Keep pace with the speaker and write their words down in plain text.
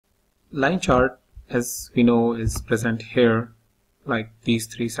line chart, as we know, is present here, like these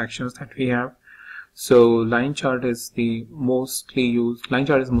three sections that we have. So line chart is mostly used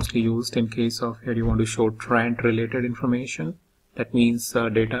in case of here you want to show trend related information. That means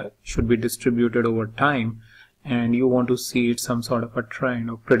data should be distributed over time, and you want to see it some sort of a trend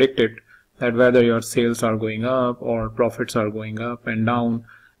or predict it, that whether your sales are going up or profits are going up and down,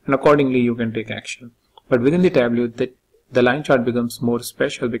 and accordingly you can take action. But within the Tableau, the line chart becomes more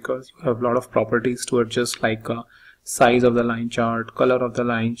special because you have a lot of properties to adjust, like size of the line chart, color of the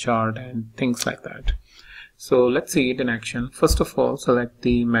line chart, and things like that. So let's see it in action. First of all, select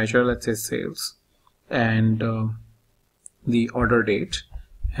the measure, let's say sales, and the order date,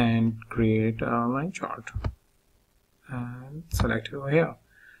 and create a line chart and select it over here.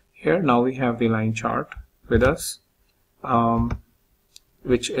 Here now we have the line chart with us,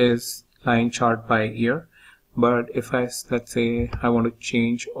 which is line chart by year. But if let's say I want to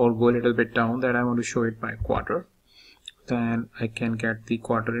change or go a little bit down, that I want to show it by quarter, then I can get the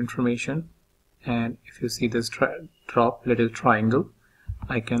quarter information. And if you see this drop little triangle,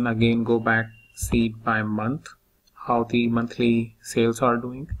 I can again go back, see it by month, how the monthly sales are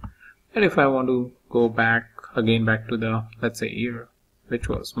doing. And if I want to go back again to the, let's say, year, which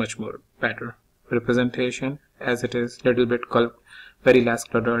was much more better representation, as it is little bit very less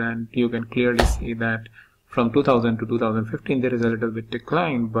cluttered, and you can clearly see that from 2000 to 2015 there is a little bit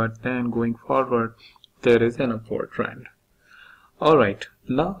decline, but then going forward there is an upward trend. Alright,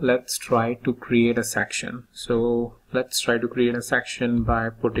 now let's try to create a section. So let's try to create a section by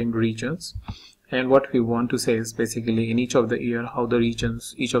putting regions, and what we want to say is basically in each of the year how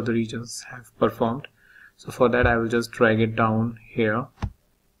each of the regions have performed. So for that I will just drag it down here,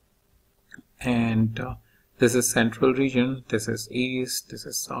 and this is central region, this is east, this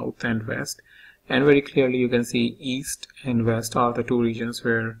is south and west, and very clearly you can see east and west are the two regions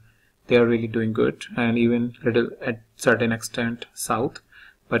where they are really doing good, and even little at certain extent south,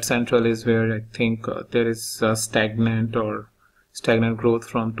 but central is where I think there is stagnant growth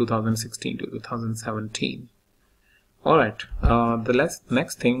from 2016 to 2017. Alright, the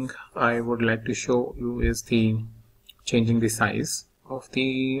next thing I would like to show you is changing the size of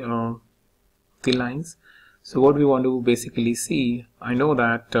the lines. So what we want to basically see, I know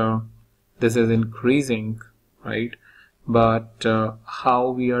that this is increasing, right? But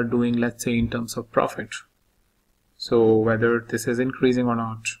how we are doing, let's say, in terms of profit. So whether this is increasing or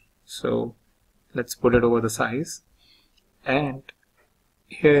not. So let's put it over the size. And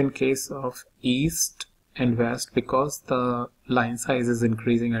here in case of east and west, because the line size is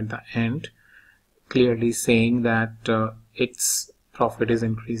increasing at the end, clearly saying that its profit is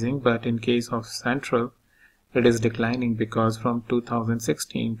increasing. But in case of central, it is declining, because from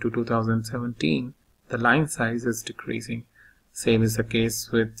 2016 to 2017 the line size is decreasing. Same is the case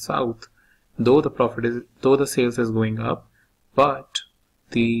with south, though the sales is going up, but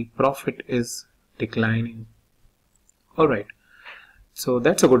the profit is declining. Alright, so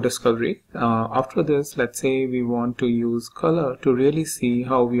that's a good discovery. After this, let's say we want to use color to really see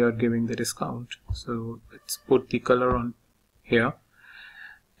how we are giving the discount. So let's put the color on here,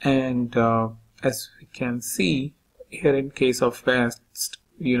 and as we can see here in case of west,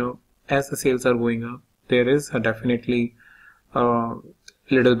 as the sales are going up, there is definitely a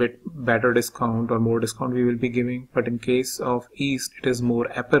little bit better discount or more discount we will be giving. But in case of east, it is more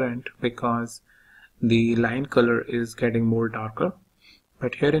apparent because the line color is getting more darker.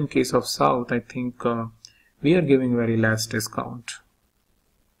 But here in case of south, I think we are giving very less discount,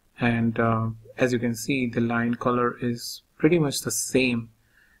 and as you can see the line color is pretty much the same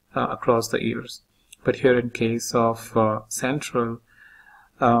across the years. But here in case of central,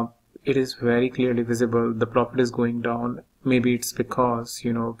 it is very clearly visible the profit is going down. Maybe it's because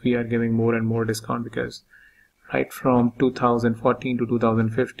we are giving more and more discount, because right from 2014 to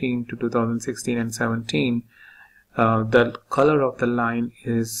 2015 to 2016 and 17 the color of the line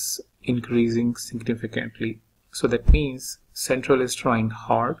is increasing significantly. So that means central is trying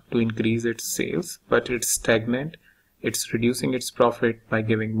hard to increase its sales, but it's stagnant. It's reducing its profit by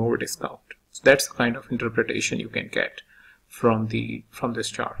giving more discount. So that's the kind of interpretation you can get from this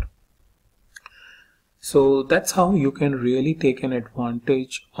chart. So that's how you can really take an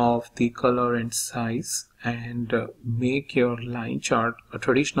advantage of the color and size and make your line chart, a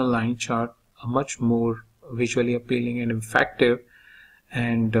traditional line chart, a much more visually appealing and effective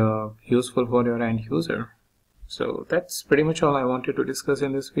and useful for your end user. So that's pretty much all I wanted to discuss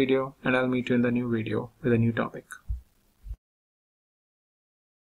in this video, and I'll meet you in the new video with a new topic.